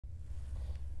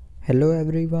Hello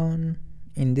everyone,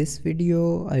 in this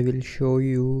video I will show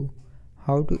you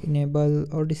how to enable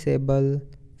or disable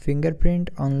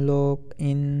fingerprint unlock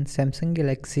in Samsung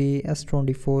Galaxy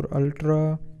S24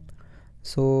 Ultra.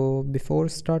 So before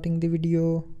starting the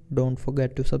video, don't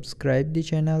forget to subscribe the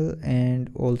channel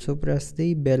and also press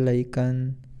the bell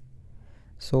icon.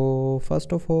 So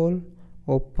first of all,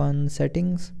 open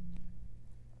settings.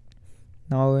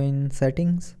 Now in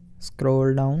settings,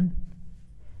 scroll down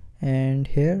and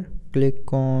here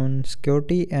click on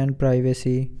security and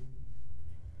privacy.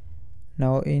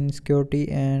 Now in security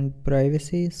and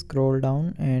privacy, scroll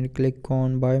down and click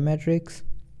on biometrics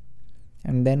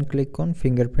and then click on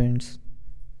fingerprints.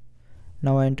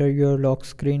 Now enter your lock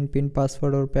screen pin,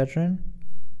 password or pattern,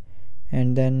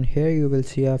 and then here you will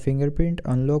see a fingerprint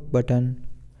unlock button.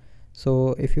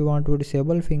 So if you want to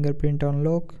disable fingerprint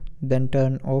unlock, then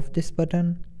turn off this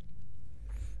button,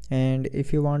 and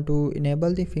if you want to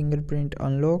enable the fingerprint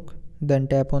unlock, then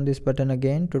tap on this button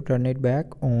again to turn it back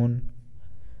on.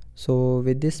 So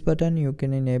with this button you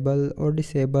can enable or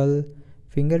disable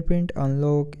fingerprint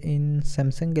unlock in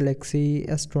Samsung Galaxy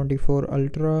S24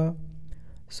 Ultra.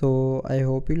 So I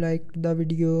hope you liked the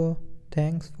video.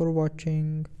 Thanks for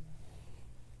watching.